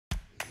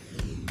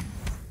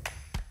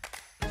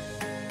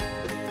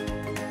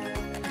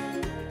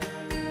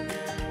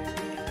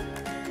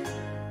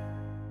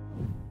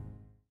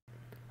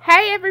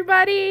Hey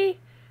everybody,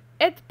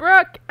 it's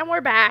Brooke and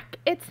we're back.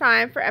 It's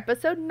time for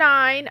episode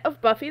 9 of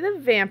Buffy the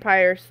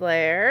Vampire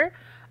Slayer.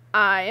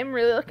 I am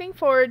really looking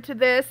forward to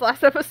this.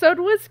 Last episode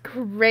was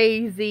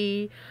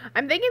crazy.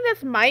 I'm thinking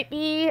this might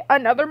be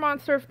another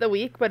Monster of the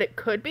Week, but it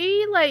could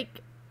be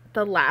like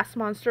the last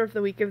Monster of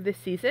the Week of this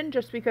season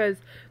just because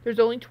there's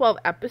only 12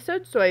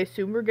 episodes, so I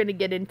assume we're going to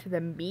get into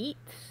the meat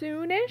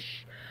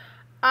soonish.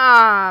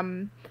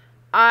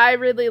 I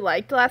really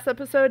liked last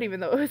episode, even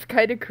though it was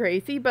kind of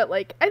crazy, but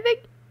like I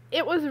think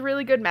it was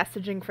really good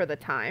messaging for the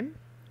time.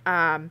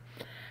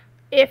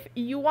 If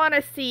you want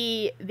to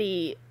see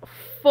the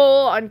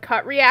full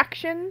uncut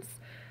reactions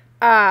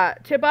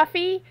to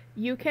Buffy,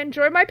 you can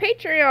join my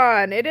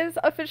Patreon. It is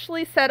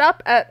officially set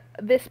up at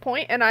this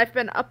point, and I've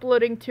been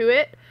uploading to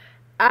it.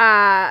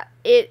 I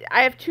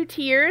have 2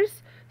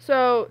 tiers.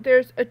 So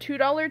there's a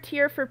 $2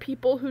 tier for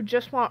people who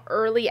just want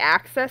early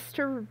access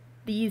to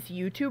these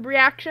YouTube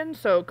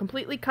reactions, so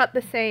completely cut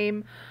the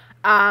same,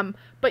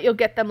 but you'll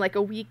get them like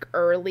a week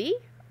early.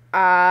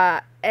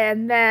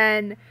 And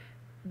then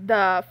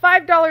the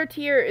 $5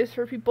 tier is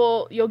for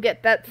people, you'll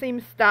get that same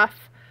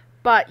stuff,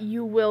 but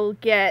you will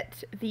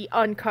get the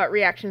uncut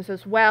reactions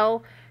as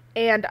well.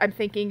 And I'm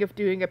thinking of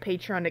doing a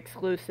Patreon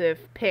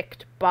exclusive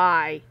picked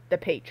by the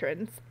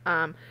patrons.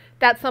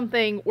 That's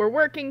something we're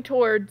working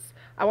towards.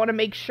 I want to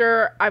make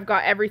sure I've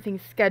got everything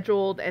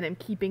scheduled and am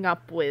keeping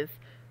up with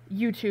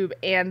YouTube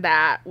and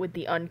that with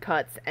the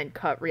uncuts and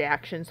cut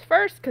reactions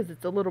first, because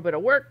it's a little bit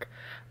of work.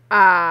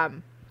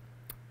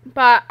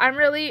 But I'm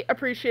really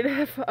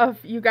appreciative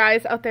of you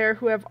guys out there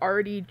who have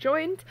already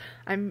joined.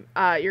 You're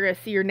gonna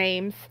see your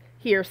names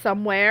here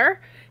somewhere.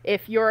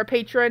 If you're a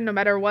patron, no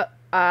matter what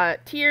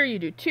tier you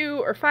do, $2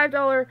 or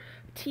 $5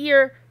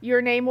 tier,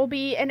 your name will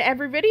be in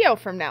every video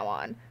from now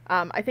on.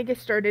 I think I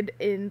started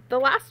in the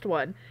last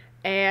one,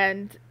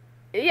 and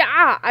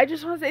yeah, I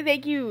just want to say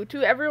thank you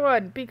to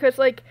everyone, because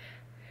like,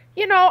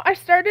 you know, I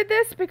started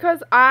this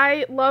because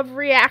I love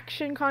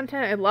reaction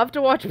content. I love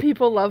to watch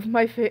people love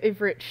my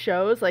favorite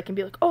shows, like, and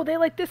be like, oh, they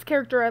like this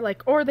character I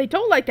like, or they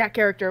don't like that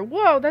character.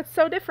 Whoa, that's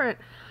so different.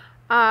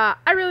 I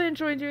really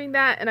enjoy doing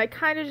that, and I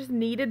kind of just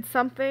needed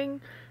something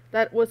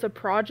that was a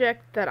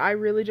project that I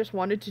really just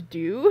wanted to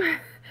do.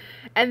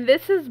 And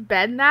this has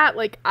been that.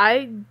 Like,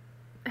 I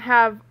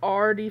have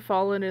already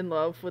fallen in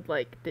love with,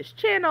 like, this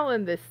channel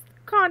and this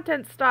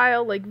content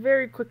style, like,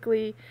 very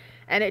quickly,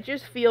 and it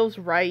just feels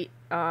right.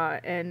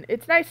 And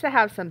it's nice to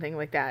have something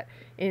like that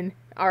in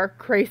our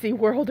crazy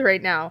world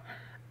right now.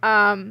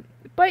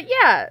 But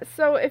yeah,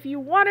 so if you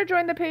want to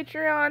join the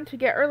Patreon to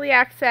get early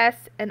access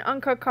and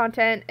uncut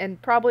content and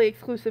probably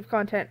exclusive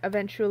content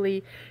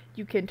eventually,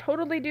 you can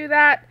totally do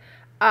that.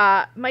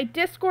 My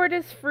Discord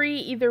is free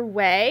either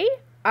way.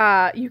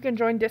 You can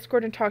join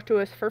Discord and talk to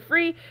us for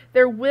free.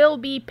 There will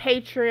be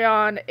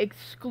Patreon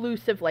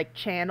exclusive like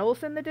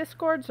channels in the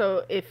Discord,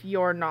 so if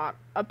you're not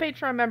a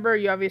Patreon member,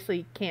 you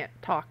obviously can't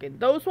talk in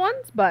those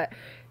ones, but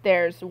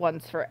there's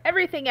ones for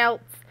everything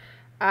else.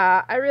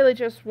 I really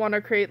just want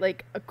to create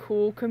like a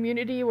cool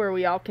community where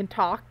we all can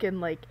talk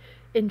and like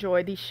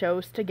enjoy these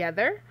shows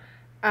together.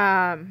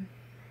 And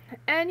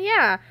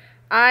yeah,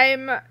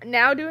 I'm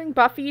now doing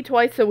Buffy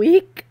twice a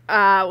week,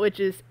 which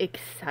is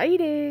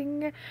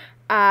exciting.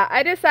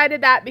 I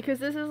decided that because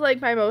this is like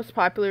my most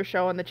popular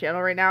show on the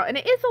channel right now, and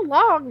it is a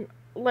long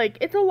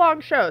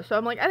show, so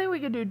I'm like, I think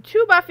we could do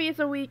 2 Buffys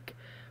a week,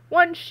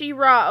 1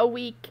 She-Ra a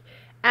week,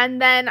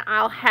 and then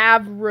I'll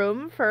have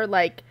room for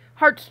like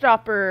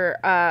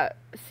Heartstopper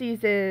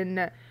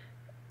season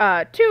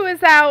 2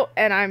 is out,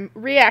 and I'm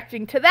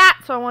reacting to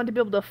that, so I wanted to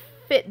be able to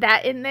fit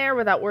that in there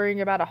without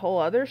worrying about a whole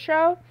other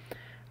show.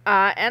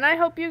 And I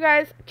hope you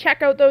guys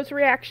check out those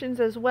reactions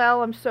as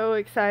well. I'm so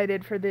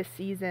excited for this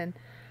season.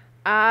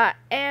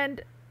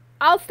 And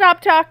I'll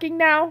stop talking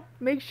now.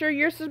 Make sure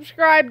you're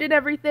subscribed and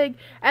everything,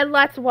 and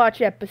let's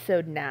watch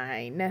episode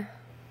 9.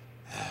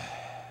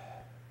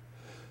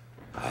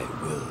 I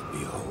will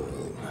be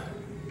whole.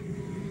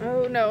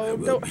 Oh no,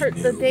 don't hurt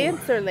the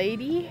dancer,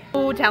 lady.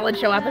 Oh, talent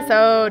show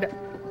episode.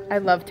 I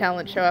love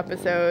talent show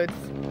episodes.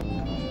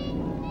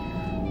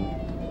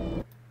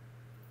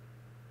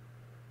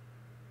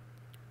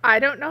 I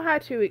don't know how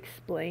to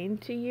explain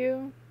to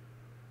you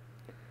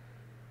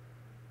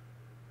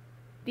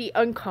the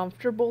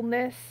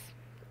uncomfortableness,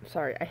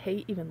 sorry, I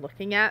hate even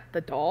looking at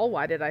the doll,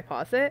 why did I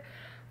pause it,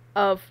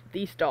 of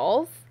these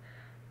dolls.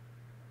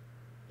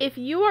 If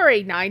you are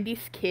a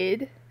 90s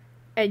kid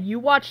and you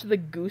watched the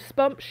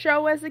Goosebumps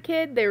show as a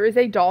kid, there is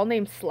a doll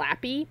named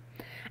Slappy,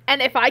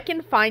 and if I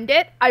can find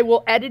it, I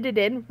will edit it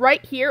in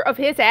right here of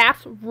his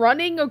ass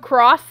running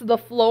across the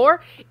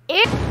floor.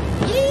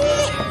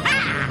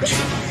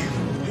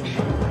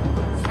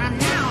 From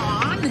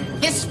now on,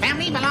 this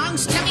family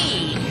belongs to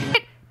me.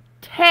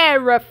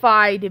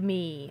 Terrified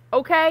me,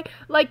 okay?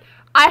 Like,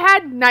 I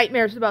had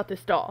nightmares about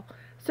this doll.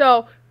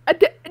 So,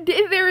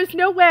 there is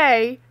no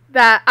way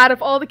that out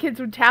of all the kids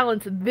with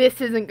talents, this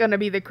isn't gonna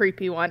be the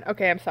creepy one.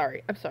 Okay, I'm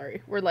sorry.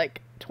 We're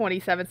like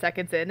 27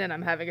 seconds in and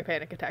I'm having a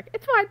panic attack.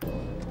 It's fine.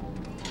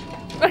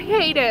 I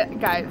hate it,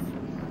 guys.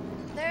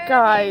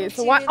 Guys,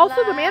 why?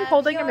 Also, the man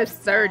holding him is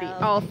 30.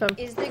 Also,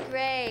 is the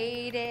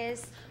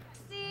greatest.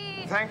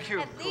 Thank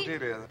you,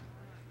 Cordelia.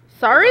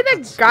 sorry that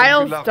That's gonna be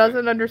Giles lovely.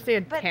 doesn't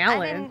understand But I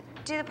talent.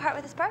 didn't do the part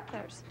with the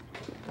sparklers.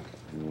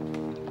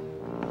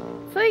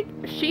 It's like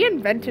she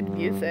invented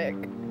music.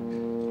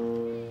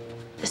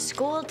 The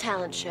school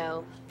talent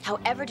show.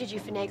 However did you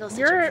finagle such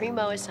You're a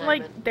primo assignment?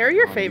 like they're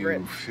your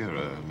favorites. Fear,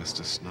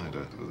 Mr.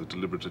 Snyder, with a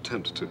deliberate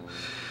attempt to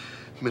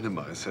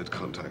minimize head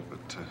contact,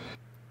 but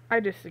I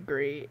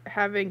disagree.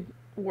 Having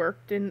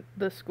worked in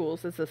the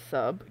schools as a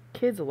sub,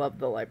 kids love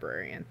the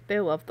librarian.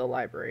 They love the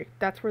library.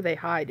 That's where they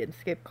hide and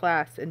skip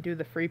class and do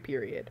the free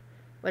period.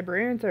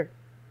 Librarians are...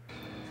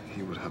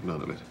 he would have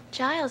none of it.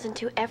 Giles,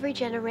 into every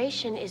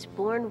generation is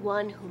born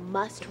one who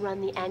must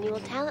run the annual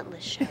talent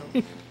list show.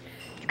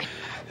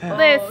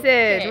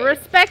 Listen,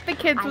 respect the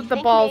kids with the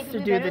balls to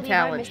do the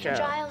talent Mr. show.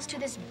 Giles to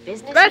this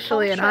business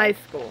Especially in culture. high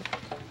school.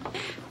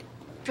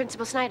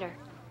 Principal Snyder.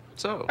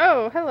 So,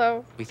 Oh,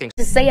 hello. we think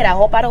To say it, I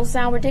hope I don't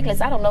sound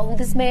ridiculous. I don't know who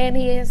this man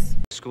is.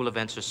 school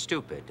events are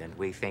stupid, and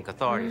we think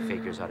authority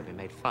figures ought to be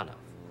made fun of.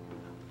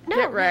 No,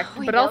 Get wrecked.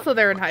 we But don't, also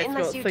they're in high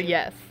unless school, you so do.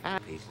 yes.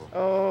 People.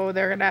 Oh,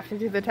 they're gonna have to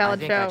do the I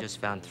talent think show. I just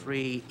found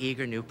 3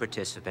 eager new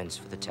participants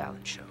for the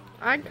talent show.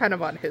 I'm kind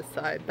of on his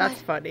side.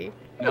 That's funny.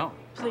 No.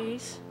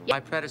 Please. My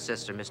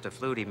predecessor, Mr.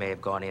 Flutie, may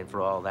have gone in for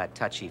all that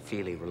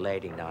touchy-feely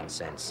relating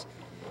nonsense.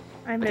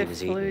 I But he miss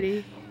was eaten.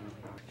 Flutie.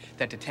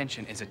 That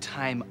detention is a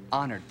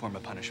time-honored form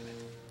of punishment.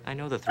 I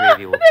know the 3 of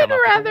you will They'd come up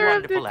with a rather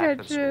have wonderful act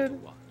of school to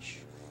detention. watch.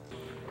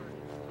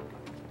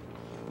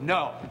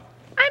 No.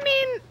 I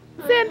mean,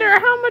 Xander,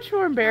 how much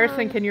more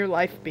embarrassing can your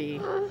life be?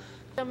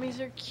 Dummies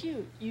are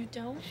cute. You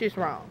don't? She's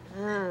wrong.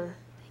 They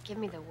give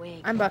me the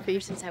wig. I'm Buffy.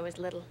 Ever since I was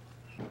little.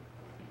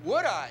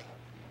 Would I?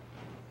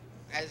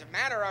 As a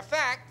matter of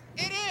fact,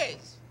 it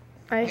is.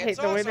 I hate It's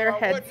the way also their a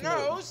heads wood move.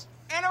 nose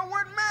and a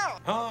wood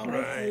mouth. All I hate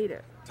right.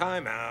 it.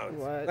 Time out.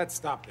 What? Let's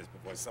stop this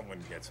before someone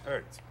gets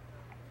hurt.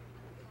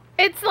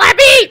 It's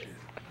Slappy!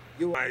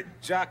 My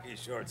jockey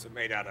shorts are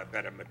made out of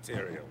better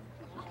material.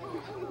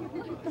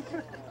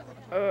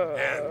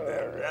 And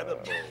they're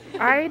edible.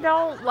 I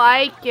don't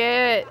like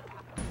it.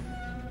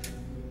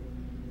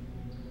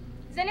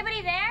 Is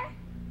anybody there?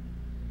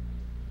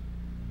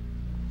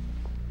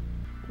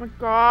 Oh my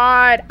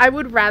god. I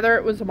would rather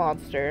it was a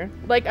monster.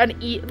 Like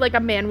like a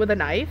man with a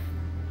knife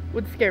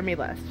would scare me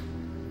less.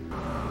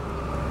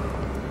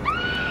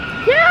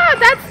 Yeah,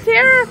 that's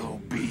terrible. Will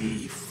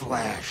be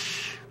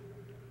flesh.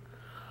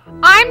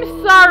 I'm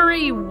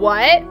sorry,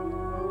 what?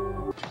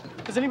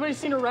 Has anybody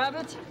seen a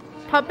rabbit?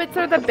 Puppets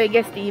are the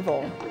biggest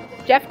evil.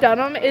 Jeff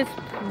Dunham is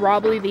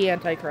probably the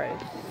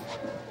Antichrist.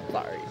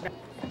 Sorry.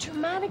 A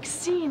dramatic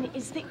scene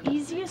is the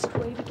easiest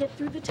way to get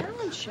through the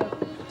talent show.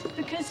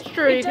 Because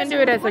True, you can do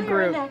it as a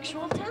require group. An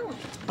actual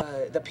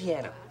talent. The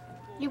piano.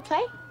 You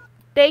play?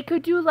 They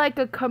could do like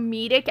a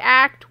comedic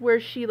act where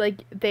she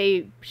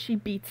she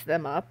beats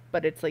them up,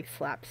 but it's like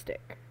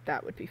slapstick.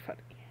 That would be funny.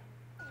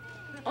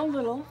 A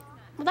little.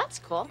 Well, that's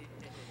cool.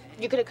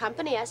 You could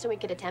accompany us and we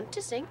could attempt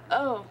to sing.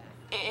 Oh,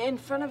 in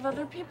front of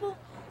other people?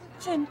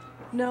 Then,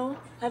 no,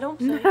 I don't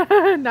think.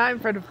 Not in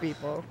front of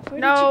people. Where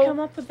did No, you come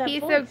up with that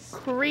he's voice? a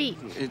creep.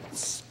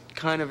 It's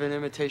kind of an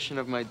imitation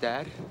of my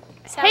dad.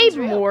 Hey, Sounds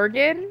real.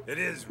 Morgan. It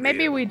is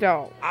Maybe real. we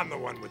don't. I'm the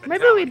one with the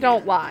Maybe talent we don't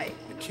here. lie.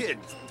 The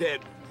kid's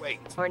dead weight.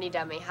 Horny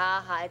dummy,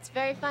 ha ha. It's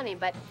very funny,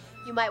 but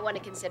you might want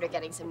to consider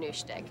getting some new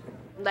shtick.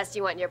 Unless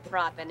you want your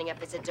prop ending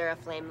up as a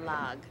Duraflame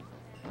log.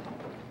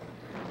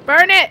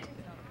 Burn it!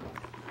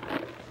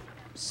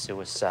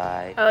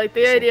 Suicide. I like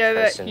the idea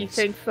that he antidepressants,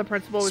 thinks the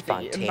principal was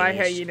eating my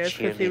spontaneous hyenas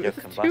because he was cheerleader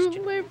too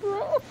combustion.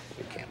 liberal.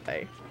 You can't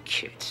Hey.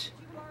 kids.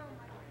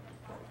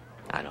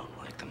 I don't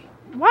like them.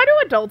 Why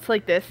do adults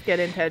like this get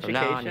into From education?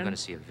 now on, you're going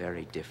to see a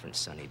very different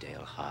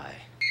Sunnydale High.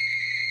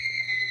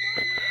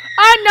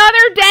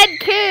 Another dead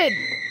kid!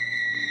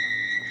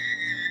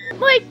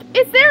 Like,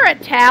 is there a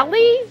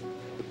tally?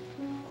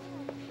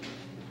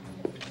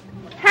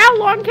 How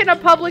long can a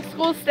public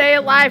school stay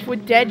alive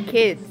with dead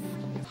kids?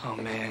 Oh,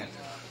 man.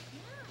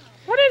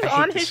 What is I hate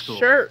on this his school.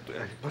 shirt?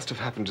 It must have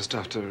happened just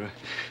after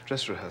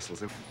dress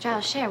rehearsals.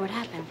 Giles, share what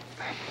happened.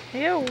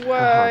 Ew, heart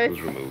was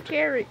it's removed.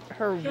 scary.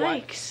 Her what?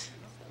 Yikes.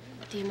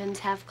 Demons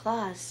have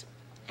claws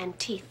and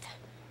teeth.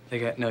 They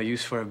got no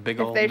use for a big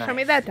If old they knife. show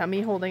me that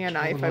dummy holding a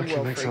knife, I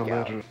will freak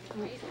out.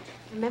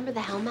 Remember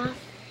the Hellmouth?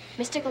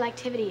 Mystical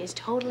activity is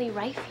totally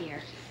rife here.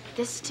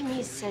 This to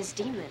me says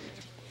demon.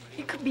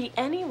 It could be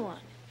anyone.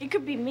 It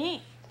could be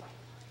me.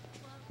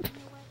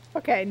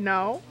 Okay,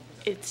 no,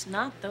 It's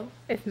not, though.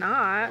 it's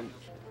not.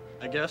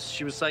 I guess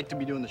she was psyched to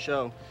be doing the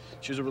show.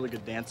 She was a really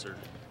good dancer.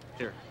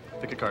 Here,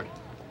 pick a card.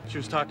 She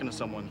was talking to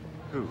someone.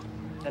 Who?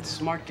 That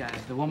smart guy,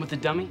 the one with the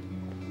dummy.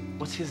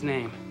 What's his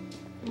name?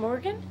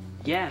 Morgan?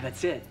 Yeah,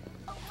 that's it.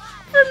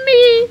 For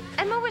me.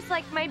 Emma was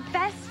like my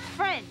best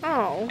friend. Oh,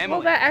 well,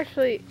 Emily. that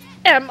actually.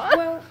 Emma.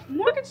 Well,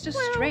 Morgan's just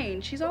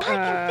strange. She's all All I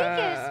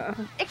can think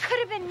is, it could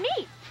have been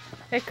me.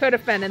 It could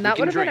have been, and that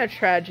can would have been a drink.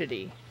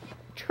 tragedy.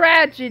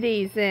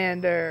 Tragedy,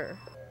 Xander.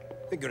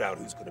 Figured out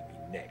who's gonna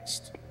be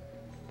next.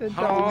 The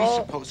How are we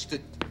doll. supposed to?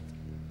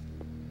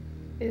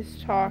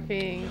 is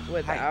talking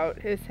without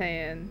his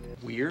hand.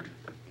 Weird?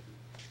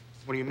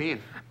 What do you mean?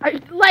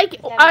 Like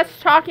us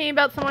talking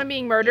about someone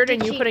being murdered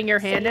and you putting your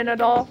hand in a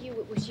doll.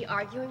 Was she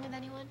arguing with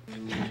anyone?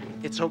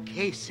 It's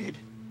okay, Sid.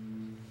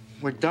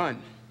 We're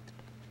done.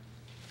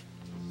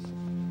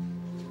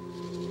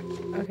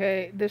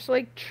 Okay, this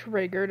like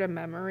triggered a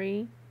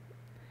memory.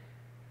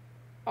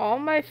 All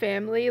my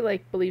family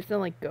like believes in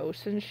like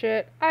ghosts and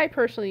shit. I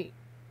personally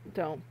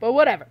don't, but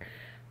whatever.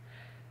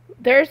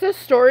 There's a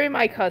story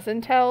my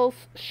cousin tells.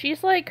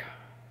 She's like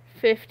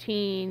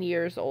 15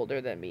 years older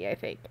than me, I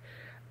think.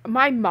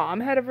 My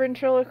mom had a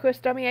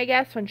ventriloquist dummy, I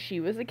guess, when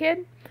she was a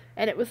kid.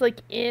 And it was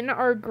like in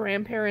our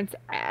grandparents'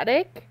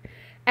 attic.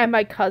 And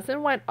my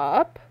cousin went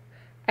up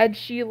and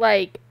she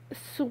like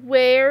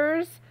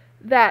swears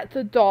that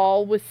the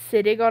doll was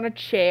sitting on a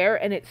chair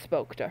and it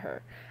spoke to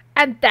her.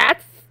 And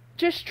that's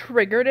just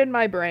triggered in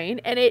my brain.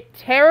 And it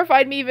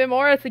terrified me even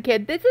more as a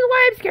kid. This is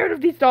why I'm scared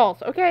of these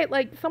dolls. Okay,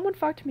 like someone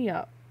fucked me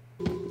up.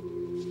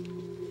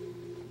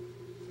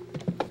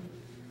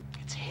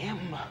 It's him.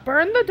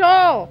 Burn the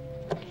doll.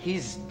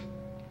 He's...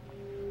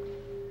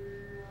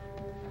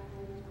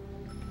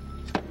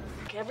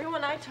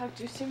 Everyone I talk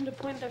to seem to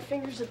point their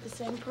fingers at the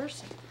same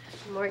person.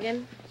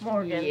 Morgan?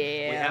 Morgan.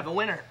 Yeah. We have a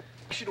winner.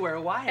 You should wear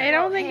a wire. I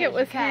don't think it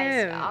was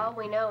guys, him. All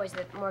we know is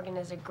that Morgan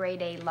is a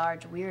grade A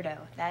large weirdo.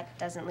 That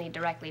doesn't lead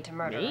directly to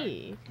murder.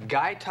 Me.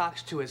 Guy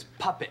talks to his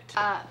puppet.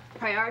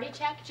 Priority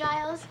check,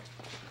 Giles.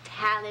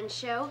 Talent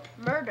show,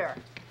 murder.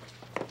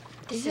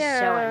 This is so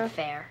Yeah.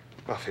 unfair.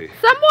 Buffy.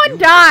 Someone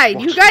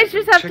died. You watch guys him.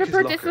 just have Check to his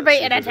locker, participate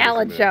see in if a there's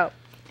talent anything there.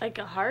 show. Like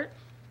a heart?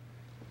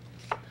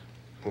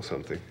 Or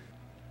something.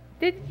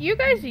 Did you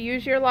guys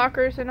use your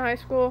lockers in high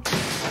school?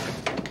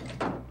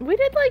 We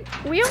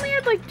only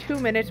had like 2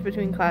 minutes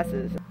between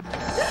classes.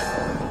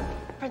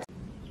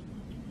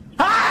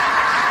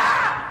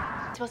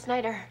 Principal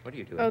Snyder. What are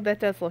you doing? Oh, that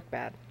does look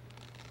bad.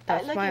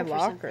 That's looking my for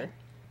locker. something.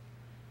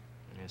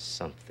 There's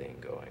something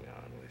going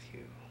on with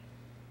you.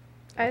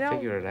 I I'll don't.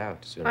 figure it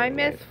out sooner I or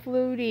miss later.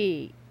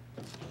 Flutie.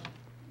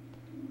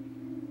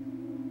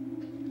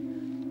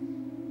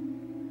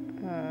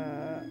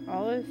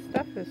 All his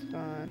stuff is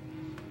gone.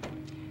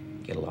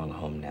 Get along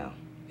home now.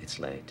 It's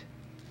late.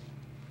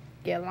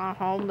 Get along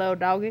home, little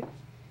doggy.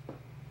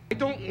 I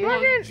don't want...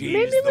 Morgan, She's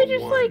maybe we the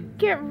just one. like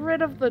get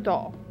rid of the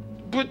doll.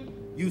 But...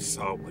 You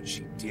saw what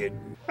she did.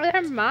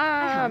 Her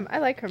mom. I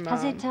like her mom.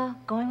 How's it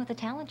going with the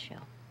talent show?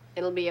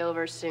 It'll be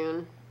over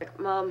soon.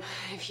 Mom,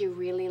 if you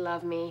really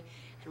love me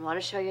and want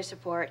to show your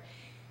support,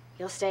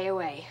 you'll stay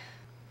away.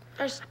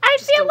 I just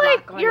feel a lot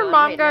like going your on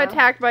mom right got now.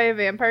 attacked by a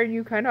vampire and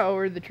you kind of owe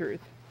her the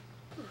truth.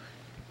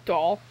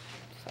 Doll.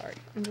 Sorry.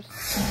 I'm just...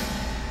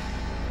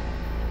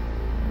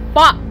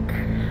 Fuck!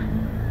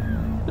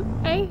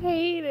 I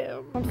hate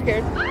him. I'm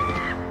scared.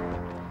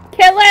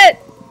 Kill it!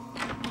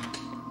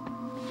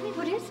 Honey,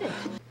 what is it?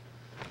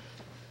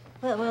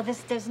 Well,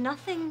 there's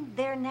nothing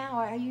there now.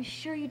 Are you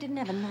sure you didn't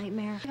have a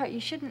nightmare? You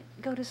shouldn't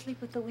go to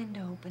sleep with the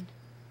window open.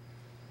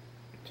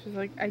 She's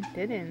like, I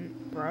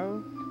didn't,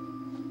 bro.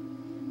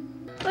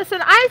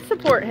 Listen, I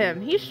support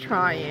him. He's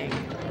trying.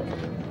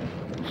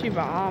 She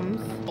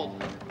bombs.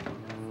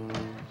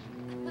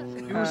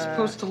 You were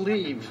supposed to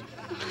leave.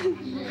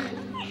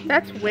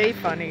 That's way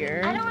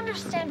funnier. I don't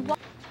understand why.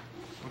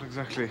 What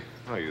exactly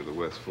are you the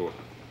worst for?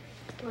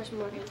 Where's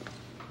Morgan?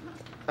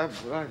 I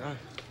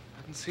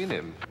haven't seen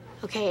him.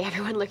 Okay,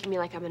 everyone look at me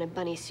like I'm in a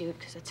bunny suit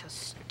because that's how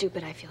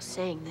stupid I feel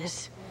saying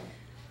this.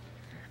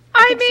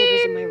 I Sid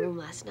was in my mean, room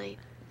last night.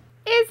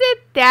 is it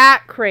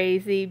that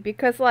crazy?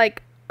 Because,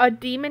 like, a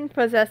demon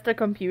possessed a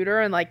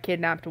computer and, like,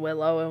 kidnapped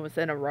Willow and was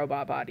in a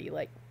robot body.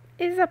 Like,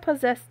 is a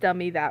possessed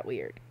dummy that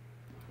weird?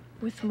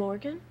 With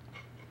Morgan?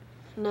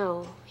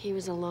 No, he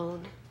was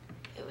alone.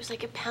 It was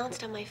like it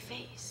pounced on my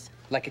face.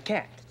 Like a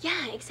cat.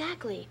 Yeah,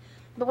 exactly.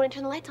 But when I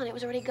turned the lights on, it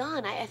was already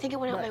gone. I think it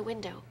went out my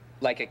window.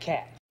 Like a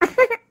cat.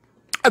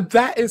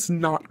 That is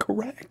not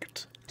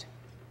correct.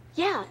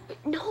 Yeah,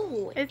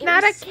 no. It's it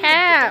not a was Sid, the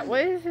cat. dummy.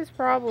 What is his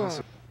problem?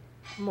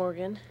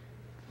 Morgan.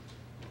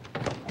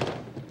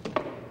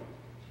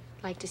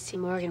 Like to see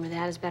Morgan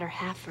without his better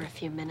half for a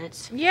few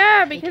minutes.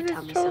 Yeah, He because could tell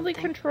it's me totally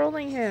something.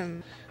 controlling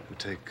him. Who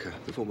take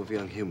the form of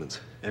young humans.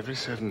 Every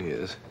 7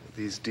 years,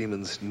 these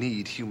demons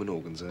need human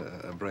organs,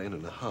 a brain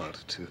and a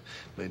heart, to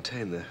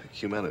maintain their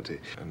humanity.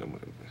 And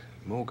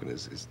Morgan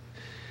is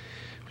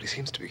well, he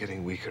seems to be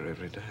getting weaker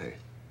every day.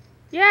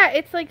 Yeah,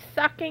 it's like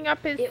sucking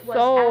up his It was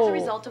soul. as a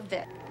result of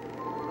this.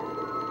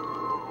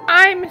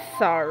 I'm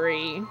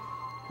sorry.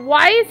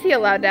 Why is he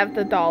allowed to have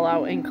the doll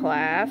out in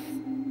class?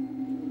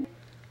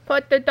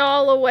 Put the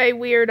doll away,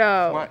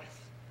 weirdo. What?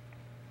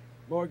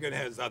 Morgan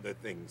has other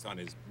things on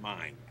his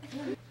mind.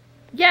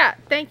 Yeah,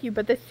 thank you,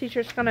 but this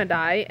teacher's gonna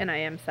die, and I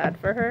am sad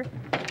for her.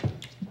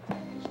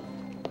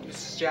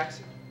 Mrs.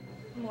 Jackson,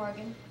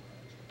 Morgan.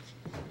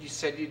 you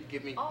said you'd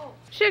give me... Oh.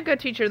 She's a good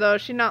teacher, though.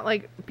 She's not,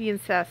 like, being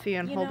sassy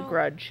and You hold know,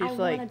 grudge. She's, I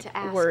like, wanted to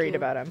ask worried you,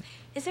 about him.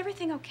 Is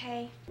everything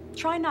okay?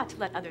 Try not to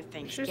let other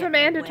things She's get a in the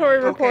way. mandatory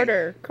Okay.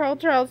 reporter. Call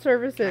Child Can I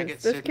Services. get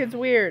This Sid? kid's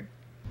weird.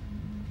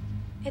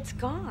 It's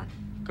gone.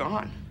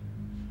 Gone.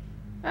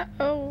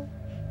 Uh-oh.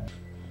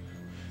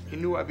 He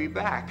knew I'd be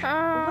back.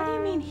 What do you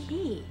mean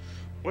he?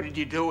 What did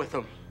you do with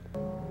him?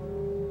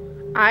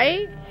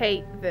 I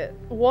hate this.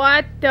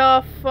 What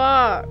the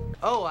fuck?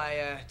 Oh,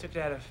 I took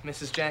it out of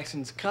Mrs.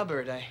 Jackson's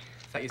cupboard. I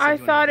thought you said I you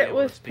wanted thought to be it able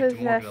to was speak to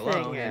Morgan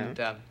possessing alone, him.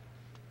 and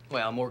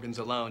well, Morgan's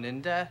alone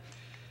and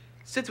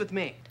sits with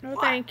me. No,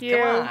 What? thank you.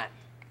 Come on.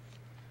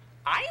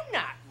 I am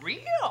not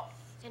real.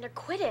 Xander,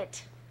 quit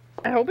it.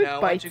 I hope it Now, why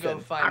don't bites you go him.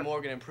 find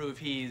Morgan and prove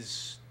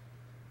he's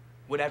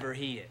whatever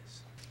he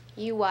is?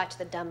 You watch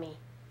the dummy.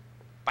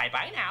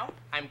 Bye-bye now.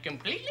 I'm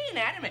completely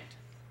inanimate.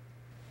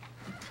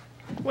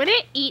 When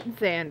it eats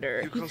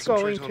Xander, You he's going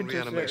concentrate to on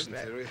reanimation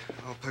deserve it. theory.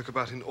 I'll poke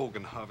about in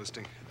organ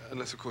harvesting,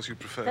 unless of course you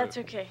prefer. That's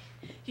okay.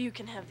 You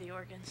can have the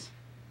organs.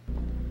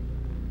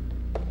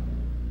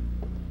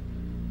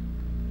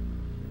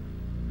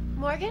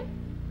 Morgan?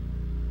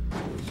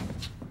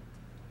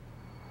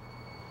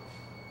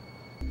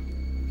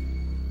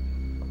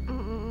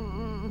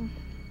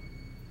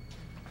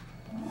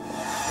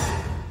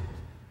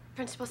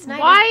 Principal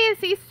Snyder. Why is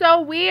he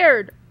so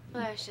weird?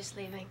 Well, I was just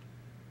leaving.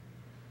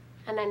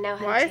 And I know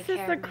how Why to is take this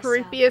care the of myself.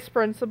 creepiest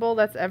principal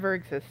that's ever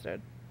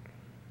existed?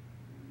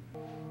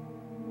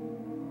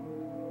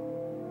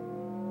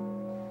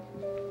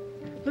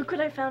 Look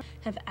what I found.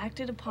 Have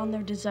acted upon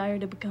their desire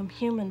to become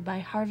human by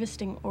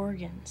harvesting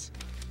organs.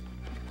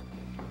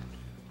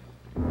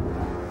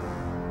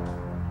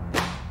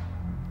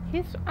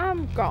 He's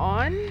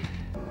gone.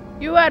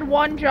 You had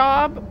one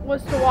job,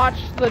 was to watch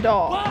the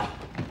dog.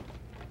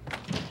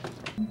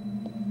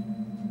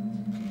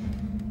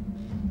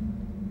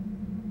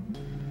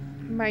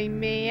 My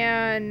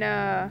man,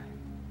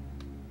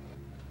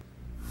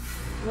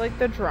 like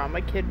the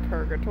drama kid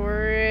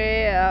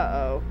purgatory.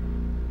 Uh-oh.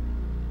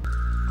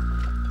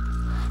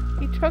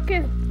 He took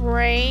his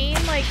brain,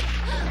 like...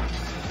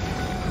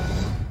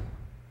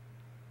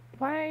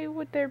 Why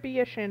would there be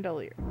a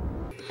chandelier?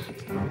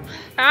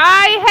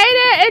 I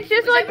hate it! It's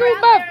just like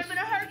Goosebumps! I'm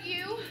gonna hurt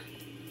you.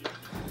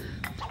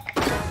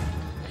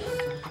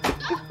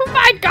 Oh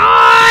my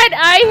god!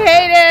 I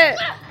hate it!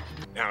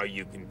 Now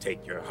you can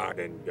take your heart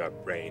and your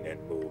brain and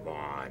move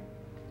on.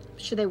 I'm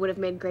sure they would have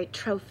made great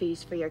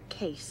trophies for your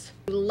case.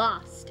 You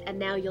lost, and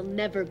now you'll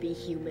never be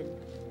human.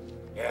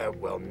 Yeah,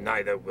 well,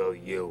 neither will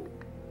you.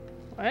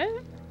 What?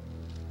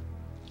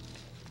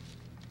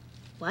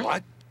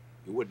 What?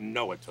 You wouldn't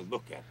know it to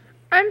look at me.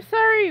 I'm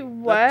sorry,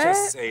 what? Let's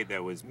just say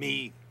there was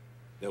me,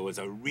 there was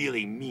a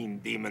really mean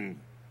demon,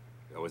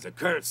 there was a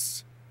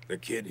curse. The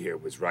kid here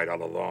was right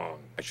all along.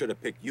 I should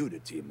have picked you to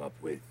team up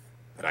with,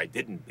 but I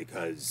didn't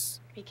because...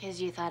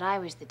 Because you thought I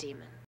was the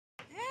demon.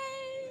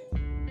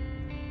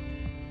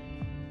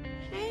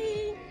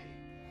 Hey.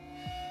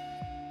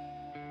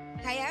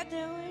 How y'all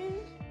doing?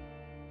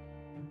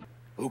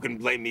 Who can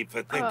blame me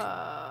for thinking?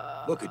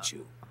 Look at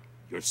you.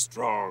 You're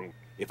strong.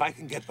 If I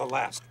can get the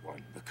last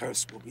one, the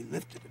curse will be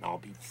lifted and I'll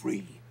be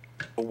free.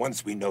 But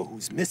once we know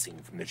who's missing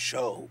from the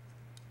show...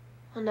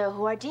 We'll know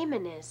who our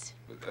demon is.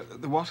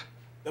 The what?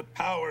 The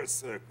power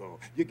circle.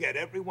 You get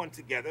everyone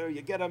together,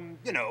 you get them,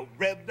 you know,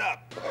 revved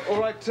up. All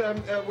right,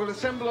 we'll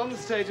assemble on the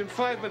stage in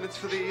 5 minutes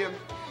for the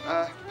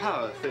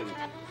power thing.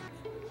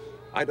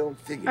 I don't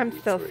figure. I'm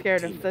still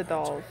scared of the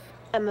dolls.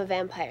 I'm a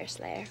vampire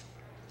slayer.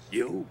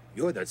 You're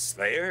the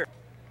Slayer?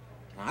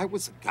 I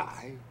was a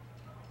guy.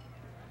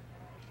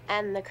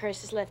 And the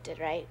curse is lifted,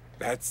 right?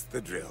 That's the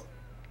drill.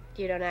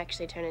 You don't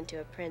actually turn into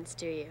a prince,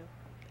 do you?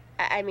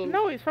 I mean,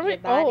 no, he's probably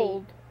your body,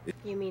 old.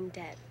 You mean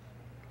dead.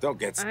 Don't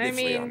get sniffly I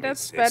mean, on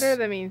that's me, better sis.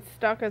 than being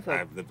stuck as a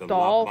I've lived a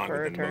doll lot for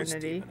longer than most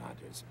eternity. demon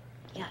hunters.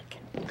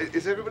 Yuck.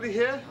 Is everybody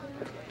here?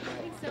 I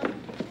think so.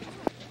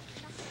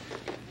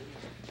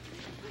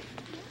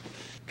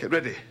 Get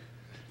ready.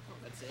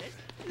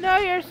 No,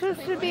 you're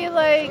supposed to be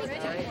like,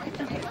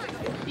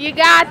 you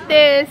got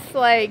this,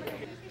 like...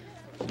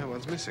 No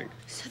one's missing.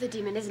 So the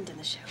demon isn't in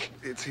the show.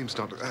 It seems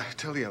not.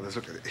 Tell the others,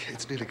 look,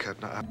 it's nearly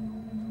curtain up.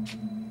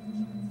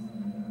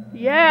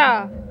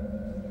 Yeah.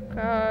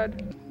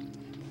 God.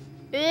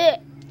 Ugh.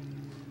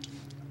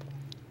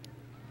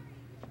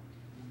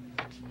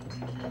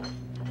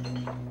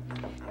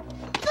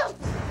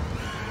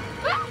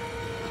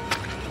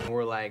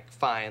 We're like,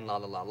 fine, la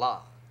la la la.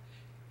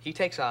 He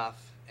takes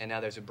off, and now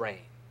there's a brain.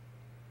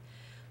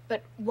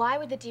 But why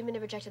would the demon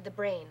have rejected the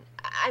brain?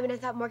 I mean, I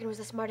thought Morgan was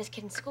the smartest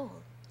kid in school.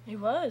 He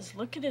was.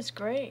 Look at his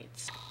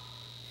grades.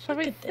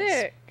 Probably Look at this.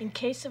 sick. In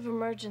case of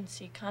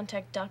emergency,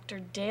 contact Dr.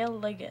 Dale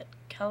Liggett,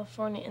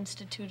 California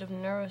Institute of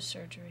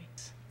Neurosurgery.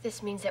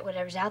 This means that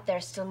whatever's out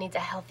there still needs a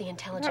healthy,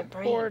 intelligent That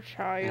brain. poor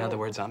child. In other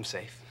words, I'm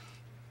safe.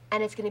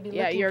 And it's going to be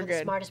Yeah, looking you're for the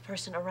good. smartest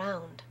person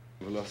around.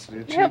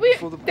 Velocity Yeah,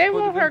 they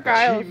will Gee, hurt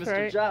Giles, Mr.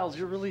 right? Giles,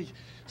 you're really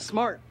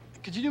smart.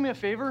 Could you do me a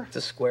favor? It's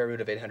the square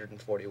root of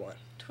 841.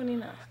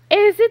 29.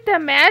 Is it the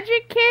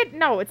magic kid?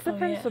 No, it's the Oh, yeah.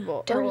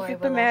 principal. Don't or is worry, it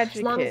the Willow. magic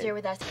As long kid? as you're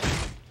with us.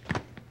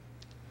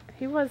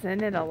 He was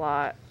in it a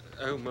lot.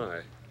 Oh my.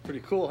 Pretty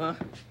cool, huh?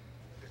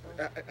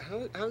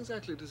 How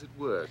exactly does it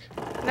work?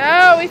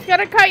 No, he's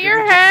gonna cut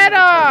your head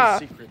off.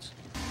 Secrets.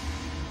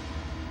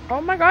 Oh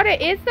my god,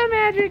 it is the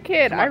magic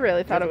kid. Come I on,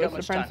 really we thought it haven't was got the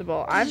much time.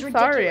 principal. This I'm is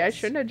sorry, I ridiculous.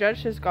 shouldn't have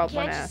judged his You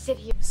goblin can't ass. just sit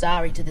here.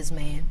 sorry to this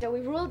man. So we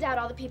ruled out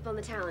all the people in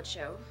the talent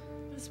show.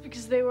 That's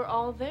because they were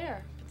all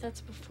there. But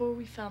that's before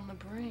we found the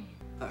brain.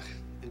 Ugh,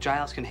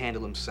 Giles can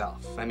handle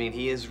himself. I mean,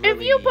 he is really...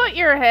 If you put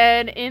your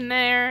head in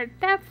there,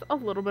 that's a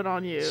little bit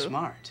on you.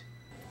 smart.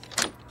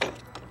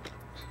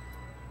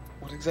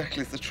 What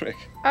exactly is the trick?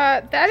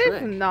 That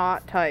is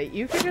not tight.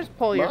 You can just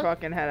pull your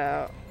fucking head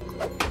out.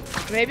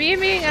 Maybe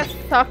being a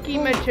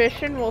sucky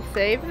magician will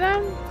save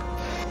them?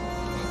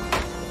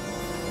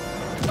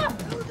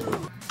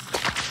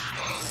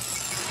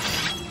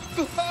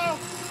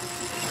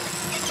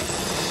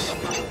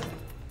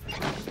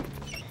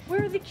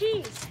 Where are the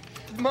keys?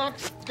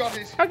 Mark's got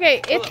it.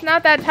 Okay, it's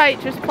not that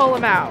tight. Just pull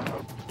them out.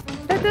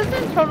 That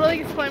doesn't totally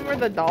explain where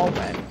the doll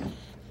went.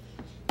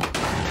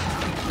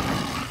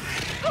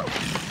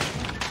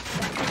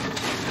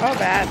 Oh,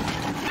 bad.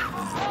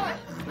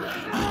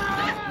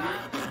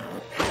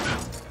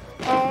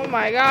 Oh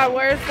my god,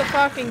 where's the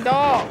fucking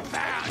doll?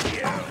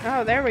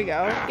 Oh, there we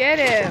go. Get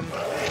him.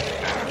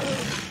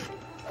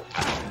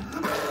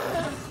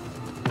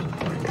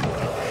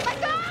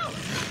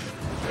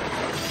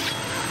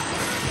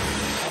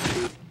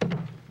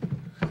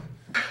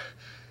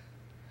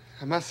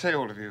 I must say,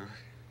 all of you,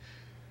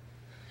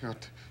 your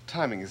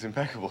timing is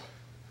impeccable.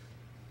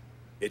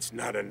 It's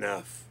not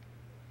enough.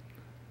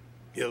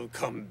 He'll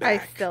come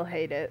back. I still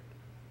hate it.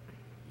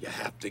 You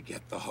have to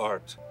get the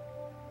heart.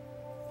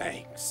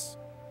 Thanks.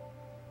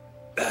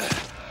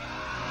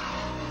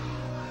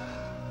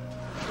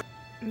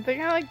 I'm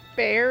thinking like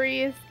bury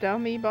his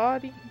dummy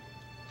body.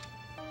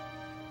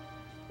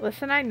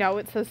 Listen, I know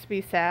it's supposed to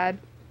be sad,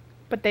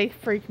 but they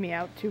freak me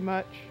out too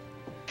much.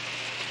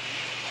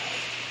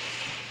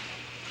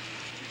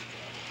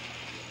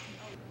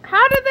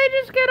 How did they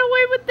just get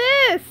away with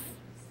this?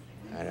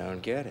 I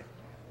don't get it.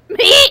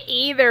 Me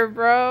either,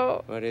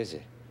 bro. What is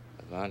it?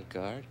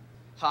 Avant-garde?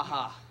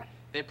 Haha.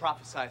 They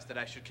prophesied that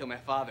I should kill my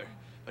father,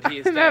 but he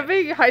is I'm dead.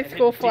 having high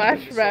school Deep in the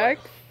soil. flashbacks.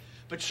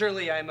 But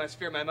surely I must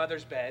fear my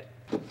mother's bed.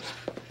 What?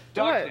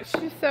 Darkness.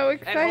 She's so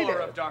And excited. horror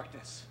of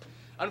darkness.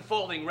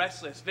 Unfolding,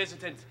 restless,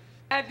 visitant,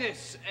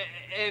 madness,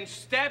 and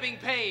stabbing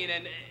pain,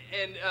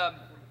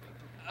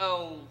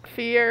 oh,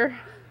 Fear.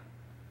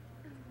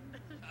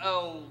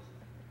 oh.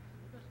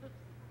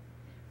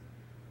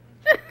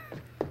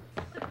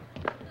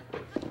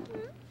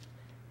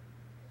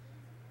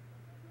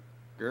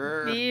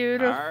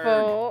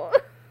 Beautiful.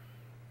 That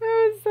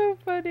was so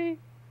funny.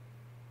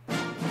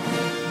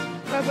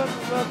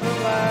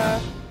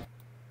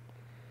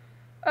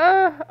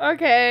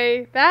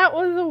 Okay. That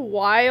was a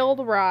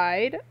wild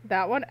ride.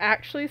 That one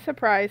actually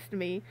surprised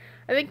me.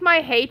 I think my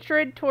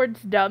hatred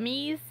towards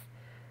dummies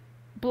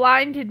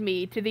blinded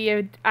me to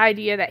the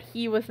idea that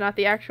he was not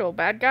the actual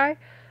bad guy.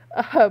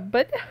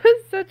 But it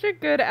was such a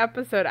good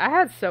episode. I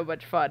had so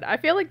much fun. I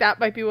feel like that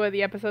might be one of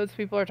the episodes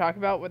people are talking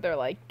about where they're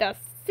like, the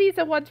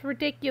season one's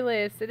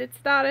ridiculous and it's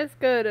not as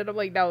good. And I'm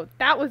like, no,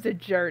 that was a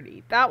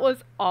journey. That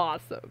was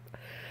awesome.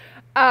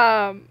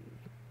 Yeah,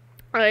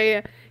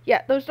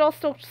 those dolls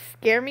still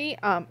scare me,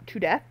 to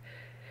death.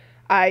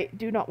 I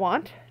do not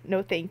want.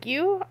 No, thank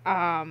you.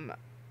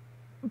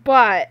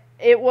 But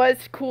it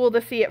was cool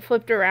to see it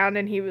flipped around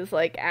and he was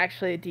like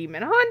actually a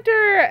demon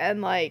hunter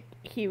and like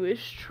he was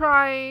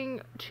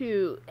trying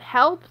to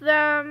help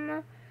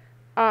them.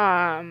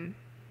 I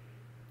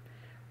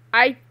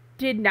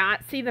did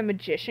not see the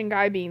magician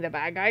guy being the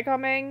bad guy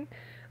coming.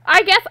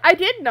 I guess I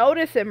did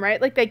notice him, right?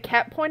 Like they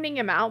kept pointing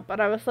him out, but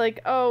I was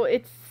like, oh,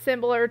 it's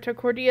similar to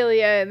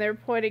Cordelia and they're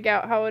pointing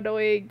out how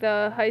annoying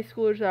the high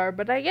schoolers are.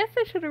 But I guess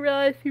I should have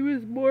realized he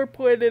was more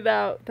pointed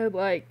out than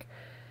like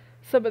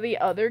some of the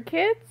other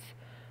kids.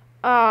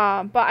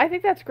 But I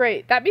think that's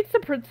great. That means the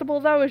principal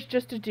though is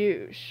just a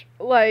douche.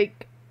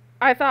 Like,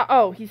 I thought,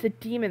 oh, he's a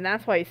demon,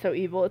 that's why he's so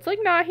evil. It's like,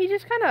 nah, he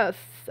just kind of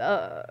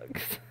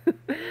sucks.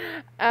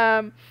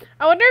 I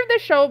wonder if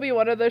this show will be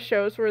one of those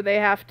shows where they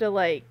have to,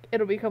 like,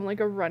 it'll become like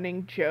a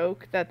running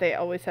joke that they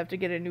always have to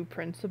get a new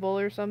principal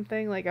or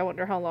something. Like, I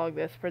wonder how long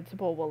this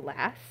principal will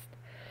last.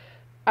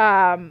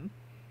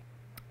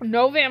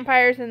 No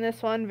vampires in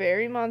this one.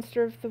 Very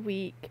monster of the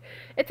week.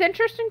 It's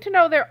interesting to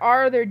know there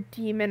are other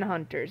demon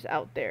hunters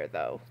out there,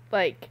 though.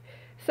 Like,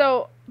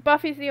 so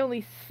Buffy's the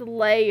only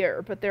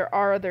slayer, but there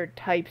are other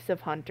types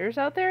of hunters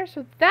out there.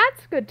 So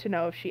that's good to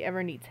know if she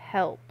ever needs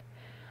help.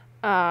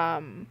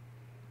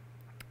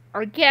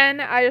 Again,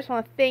 I just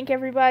want to thank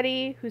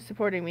everybody who's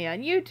supporting me on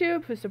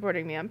YouTube, who's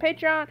supporting me on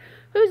Patreon,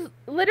 who's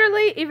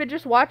literally even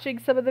just watching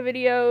some of the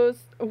videos,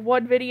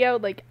 one video.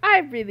 Like, I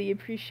really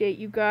appreciate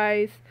you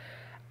guys.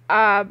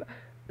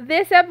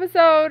 This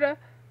episode,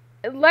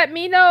 let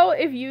me know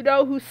if you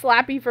know who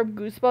Slappy from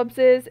Goosebumps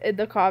is in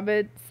the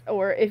comments,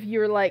 or if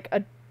you're like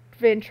a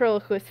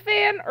ventriloquist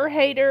fan or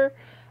hater.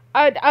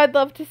 I'd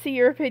love to see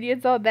your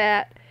opinions on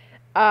that.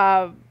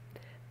 I'm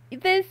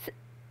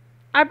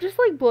just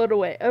like blown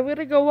away. I'm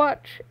gonna go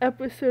watch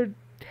episode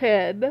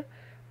 10.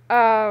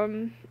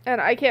 And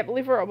I can't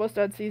believe we're almost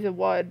done season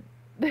 1.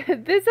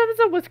 This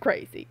episode was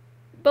crazy.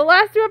 The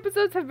last 2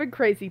 episodes have been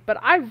crazy, but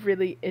I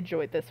really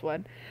enjoyed this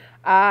one.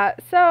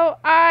 So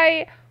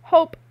I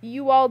hope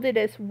you all did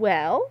as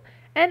well.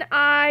 and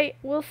I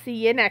will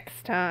see you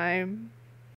next time.